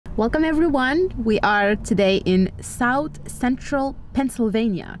Welcome everyone. We are today in South Central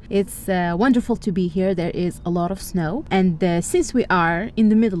Pennsylvania. It's wonderful to be here. There is a lot of snow, and since we are in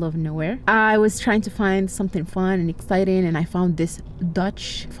the middle of nowhere, I was trying to find something fun and exciting, and I found this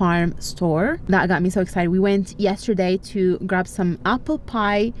Dutch farm store that got me so excited. We went yesterday to grab some apple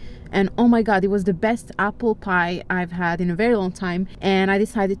pie, and oh my god, it was the best apple pie I've had in a very long time. And I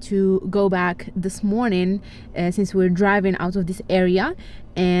decided to go back this morning since we're driving out of this area,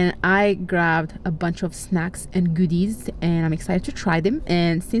 and I grabbed a bunch of snacks and goodies, and I'm excited to try them.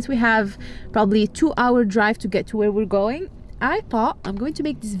 And since we have probably a 2-hour drive to get to where we're going, I thought I'm going to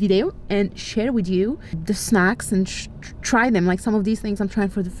make this video and share with you the snacks and try them. Like, some of these things I'm trying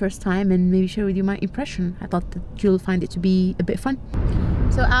for the first time, and maybe share with you my impression. I thought that you'll find it to be a bit fun.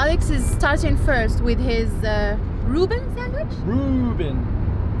 So Alex is starting first with his Reuben sandwich? Reuben.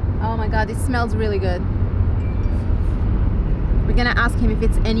 Oh my god, it smells really good. We're gonna ask him if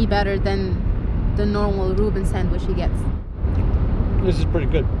it's any better than the normal Reuben sandwich he gets. This is pretty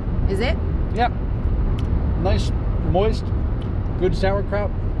good. Is it? Yep. Nice, moist, good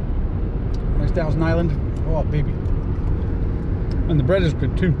sauerkraut. Nice Thousand Island. Oh, baby. And the bread is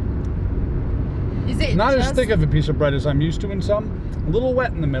good too. Is it not as thick of a piece of bread as I'm used to in some. A little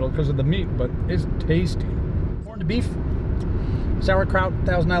wet in the middle because of the meat, but it's tasty. Corned beef, sauerkraut,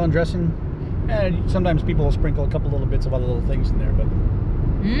 Thousand Island dressing. And sometimes people will sprinkle a couple little bits of other little things in there, but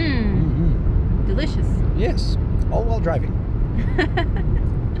delicious. Yes, all while driving.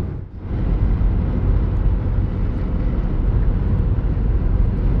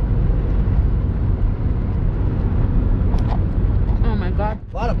 Oh my god.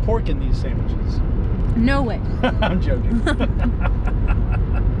 A lot of pork in these sandwiches. No way. I'm joking.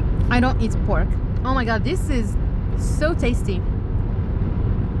 I don't eat pork. Oh my god, this is so tasty.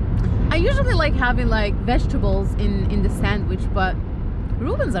 I usually like having like vegetables in the sandwich, but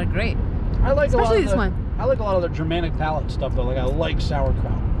Reubens are great. I like especially this one. I like a lot of the Germanic palate stuff though. Like, I like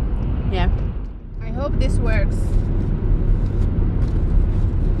sauerkraut. Yeah. I hope this works.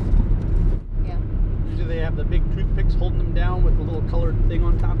 Yeah. Usually they have the big toothpicks holding them down with the little colored thing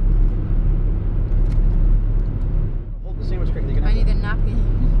on top. Hold the sandwich correctly. I need a napkin.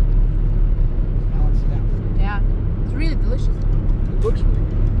 Balance it out. Yeah. It's really delicious. It looks really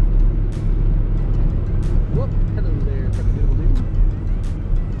good. Whoop, hello there, pretty good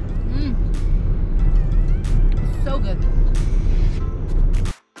dude. So good.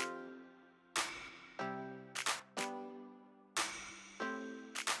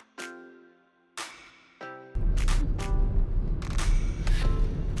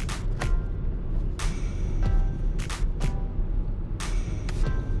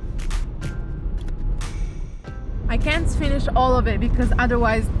 I can't finish all of it because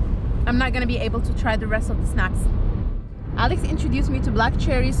otherwise I'm not gonna be able to try the rest of the snacks. Alex introduced me to black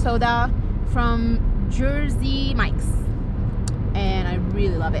cherry soda from Jersey Mike's, and I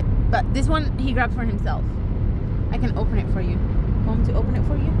really love it. But this one he grabbed for himself. I can open it for you. Want me to open it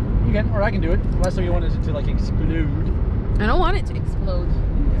for you? You can, or I can do it. Last time you wanted it to like explode. I don't want it to explode.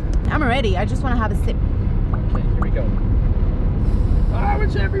 Yeah. I'm ready. I just want to have a sip. Okay, here we go. Oh,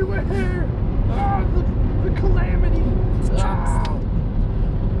 it's everywhere. Oh, the calamity. Oh.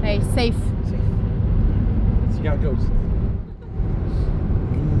 Hey, safe. Safe. Let's see how it goes.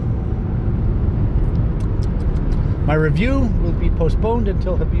 My review will be postponed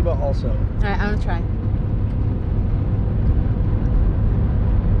until Habiba also. Alright, I'm gonna try.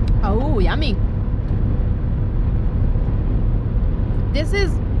 Oh, yummy. This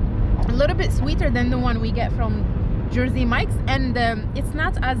is a little bit sweeter than the one we get from Jersey Mike's, and it's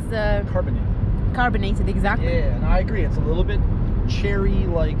not as carbonated, exactly. Yeah, and I agree. It's a little bit cherry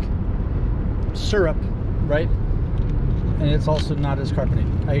like syrup, right? And it's also not as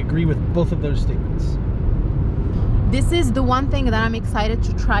carbonated. I agree with both of those statements. This is the one thing that I'm excited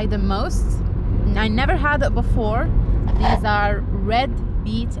to try the most. I never had it before. These are red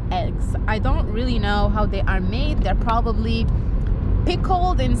beet eggs. I don't really know how they are made. They're probably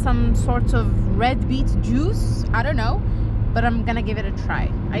pickled in some sort of red beet juice. I don't know, but I'm gonna give it a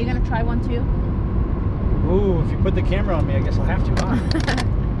try. Are you gonna try one too? Ooh, if you put the camera on me, I guess I'll have to, huh?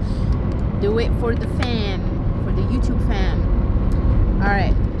 Do it for the fan, for the YouTube fan. All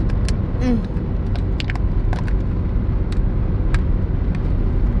right.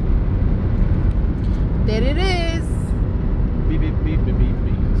 There it is. Beep, beep, beep, beep, beep,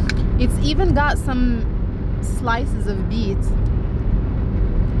 beep. It's even got some slices of beet.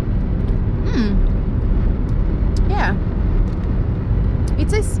 Yeah. It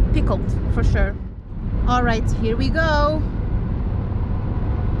tastes pickled for sure. All right, here we go.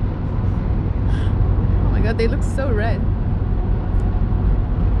 Oh my god, they look so red.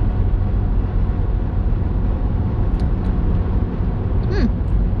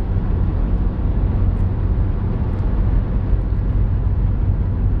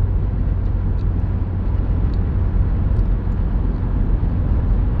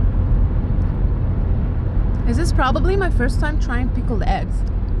 This is probably my first time trying pickled eggs.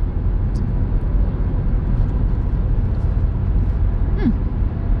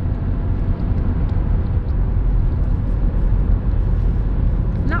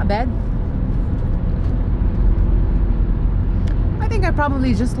 Not bad. I think I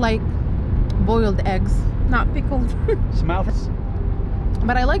probably just like boiled eggs, not pickled. Smell this?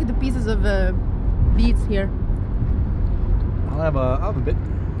 But I like the pieces of beets here. I'll have a bit.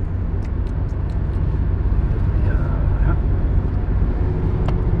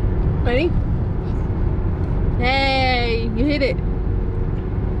 Ready? Hey, you hit it.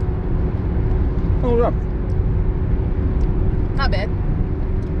 Oh, yeah. Not bad.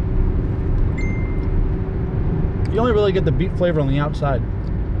 You only really get the beet flavor on the outside.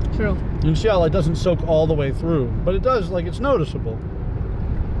 True. You can see how it doesn't soak all the way through, but it does, like, it's noticeable.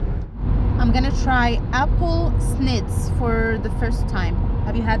 I'm gonna try apple snits for the first time.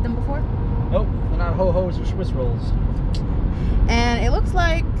 Have you had them before? Nope, they're not ho-hos or Swiss rolls. And it looks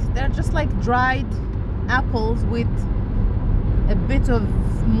like they're just like dried apples with a bit of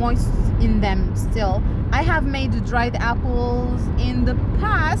moist in them still. I have made dried apples in the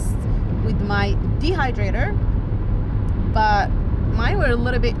past with my dehydrator, but mine were a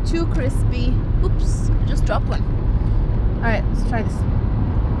little bit too crispy. Oops, I just dropped one. All right, let's try this.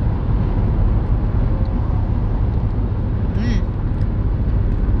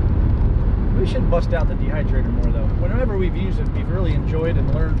 We should bust out the dehydrator more, though. Whenever we've used it, we've really enjoyed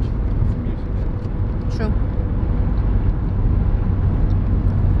and learned from using it. True.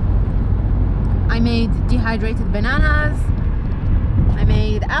 I made dehydrated bananas. I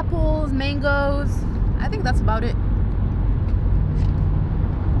made apples, mangoes. I think that's about it.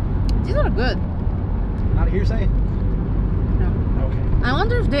 These are good. Not a hearsay? No. Okay. I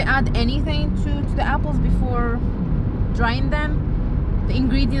wonder if they add anything to the apples before drying them. The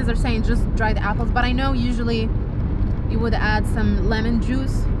ingredients are saying just dried apples, but I know usually you would add some lemon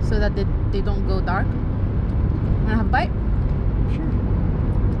juice so that they don't go dark. Wanna have a bite? Sure.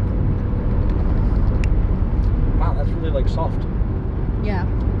 Wow, that's really like soft. Yeah.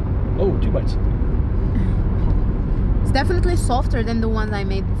 Oh, 2 bites. It's definitely softer than the ones I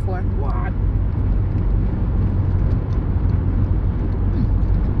made before. What?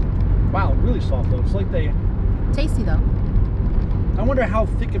 Wow, really soft though. It's like they... Tasty though. I wonder how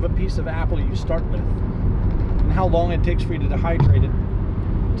thick of a piece of apple you start with, and how long it takes for you to dehydrate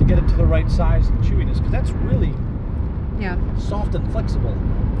it to get it to the right size and chewiness, because that's really soft and flexible.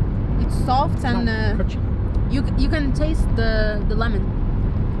 It's soft It's and not crunchy. you can taste the lemon.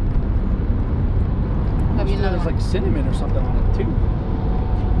 Have you There's like cinnamon or something on it too.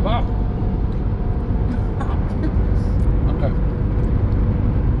 Wow. Okay.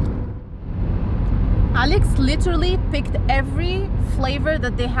 Alex literally picked every flavor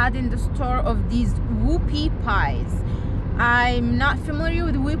that they had in the store of these whoopie pies. I'm not familiar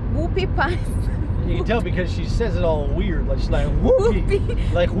with whoopie pies. You can tell because she says it all weird, like she's like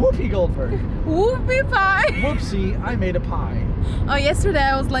whoopie, like Whoopi Goldberg. Whoopie pie. Whoopsie, I made a pie. Oh, yesterday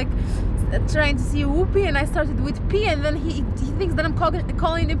I was like trying to see whoopie, and I started with P, and then he thinks that I'm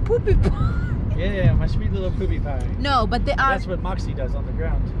calling it poopy pie. Yeah, my sweet little poopy pie. No, but they are. That's what Moxie does on the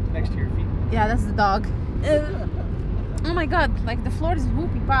ground next to your feet. Yeah, that's the dog. Oh my god, like the floor is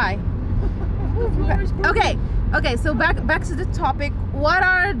whoopie pie. Okay, so back to the topic. What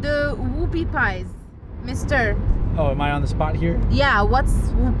are the whoopie pies, mister? Oh, am I on the spot here? Yeah, what's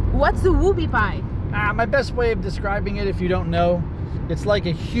the whoopie pie? My best way of describing it, if you don't know, it's like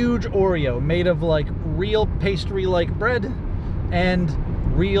a huge Oreo made of like real pastry like bread and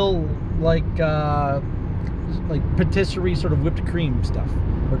real like patisserie sort of whipped cream stuff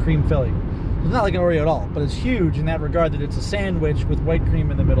or cream filling. It's not like an Oreo at all, but it's huge in that regard that it's a sandwich with white cream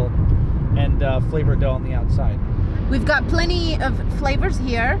in the middle and flavored dough on the outside. We've got plenty of flavors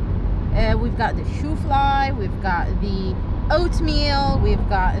here. We've got the shoe fly, we've got the oatmeal, we've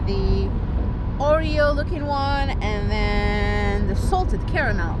got the Oreo looking one, and then the salted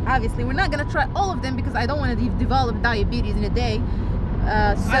caramel. Obviously, we're not gonna try all of them because I don't want to develop diabetes in a day.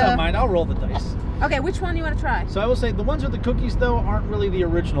 I don't mind, I'll roll the dice. Okay, which one do you want to try? So I will say the ones with the cookies though aren't really the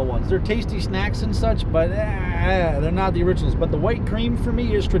original ones. They're tasty snacks and such, but they're not the originals. But the white cream for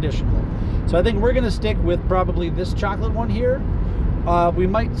me is traditional. So I think we're gonna stick with probably this chocolate one here. We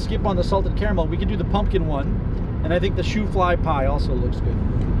might skip on the salted caramel. We could do the pumpkin one, and I think the shoe fly pie also looks good.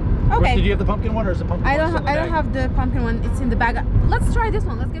 Okay. Did you have the pumpkin one, or is the pumpkin one still in the I don't bag? have the pumpkin one. It's in the bag. Let's try this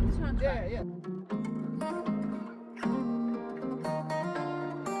one. Let's give this one a try. Yeah.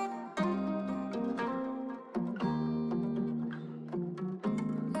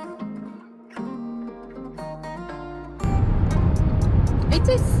 It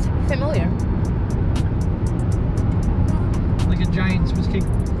tastes familiar. like a giant Swiss cake.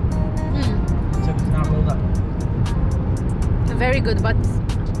 Except it's not rolled up. Very good, but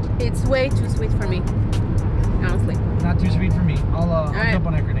it's way too sweet for me, honestly. Not too sweet for me. I'll right. jump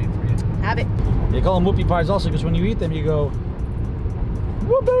on that grenade for you. Have it. They call them whoopie pies also because when you eat them, you go,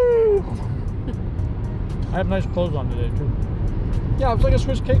 whoopee! I have nice clothes on today, too. Yeah, it's like a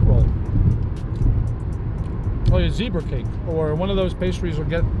Swiss cake roll. Like a zebra cake, or one of those pastries you'll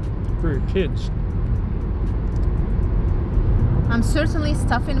get for your kids. I'm certainly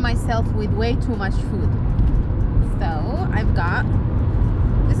stuffing myself with way too much food. So I've got,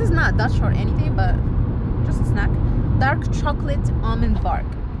 this is not Dutch or anything, but just a snack. Dark chocolate almond bark.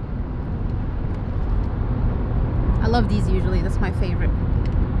 I love these usually, that's my favorite.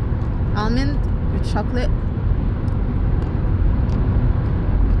 Almond with chocolate.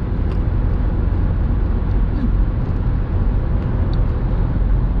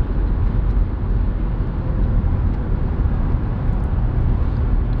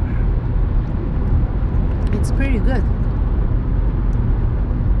 It's pretty good.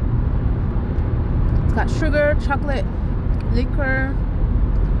 It's got sugar, chocolate, liquor,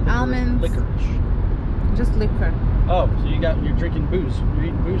 almonds. Licorice. Just liquor. Oh, so you're drinking booze. You're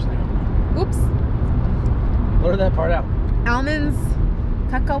eating booze now. Oops. Blur that part out. Almonds,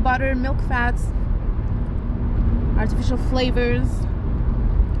 cacao butter, milk fats, artificial flavors,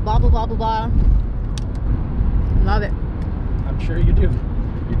 blah blah blah blah blah. Love it. I'm sure you do.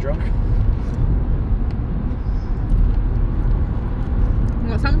 You drunk? You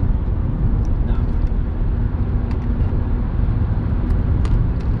want some? No.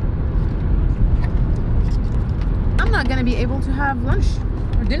 I'm not gonna be able to have lunch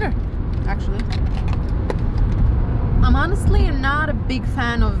or dinner, actually. I'm honestly not a big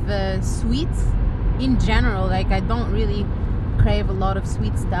fan of sweets in general. Like, I don't really crave a lot of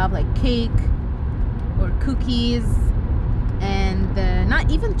sweet stuff like cake or cookies, and not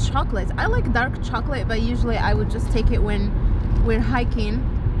even chocolates. I like dark chocolate, but usually I would just take it when we're hiking.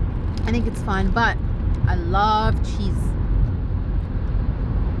 I think it's fine, but I love cheese.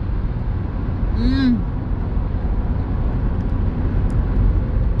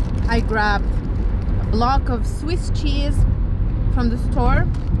 I grabbed a block of Swiss cheese from the store,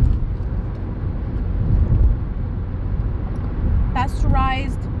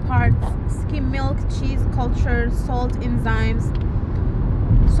 pasteurized, parts skim milk, cheese culture, salt enzymes,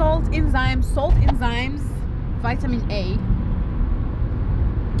 vitamin A.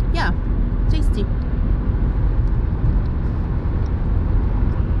 Yeah, tasty.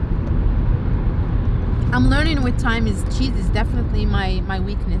 I'm learning with time is cheese is definitely my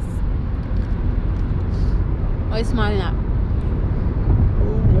weakness. Why are you smiling at?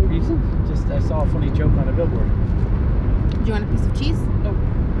 Oh, no reason. Just I saw a funny joke on a billboard. Do you want a piece of cheese? Nope.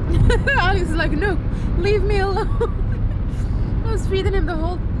 Alex is like, no, leave me alone. I was feeding him the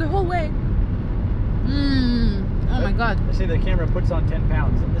whole way. Oh my god. They say the camera puts on 10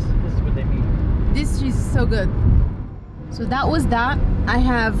 pounds, and this is what they mean. This cheese is so good. So that was that. I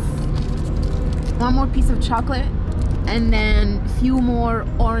have one more piece of chocolate and then a few more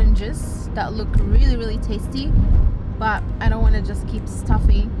oranges that look really, really tasty, but I don't want to just keep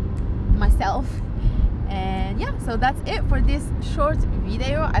stuffing myself. And yeah, so that's it for this short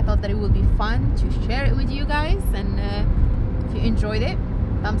video. I thought that it would be fun to share it with you guys, and if you enjoyed it,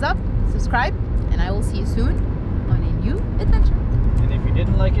 thumbs up, subscribe, and I will see you soon on a new adventure. And if you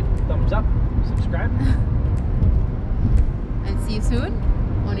didn't like it, thumbs up, subscribe. And see you soon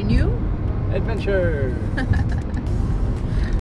on a new adventure.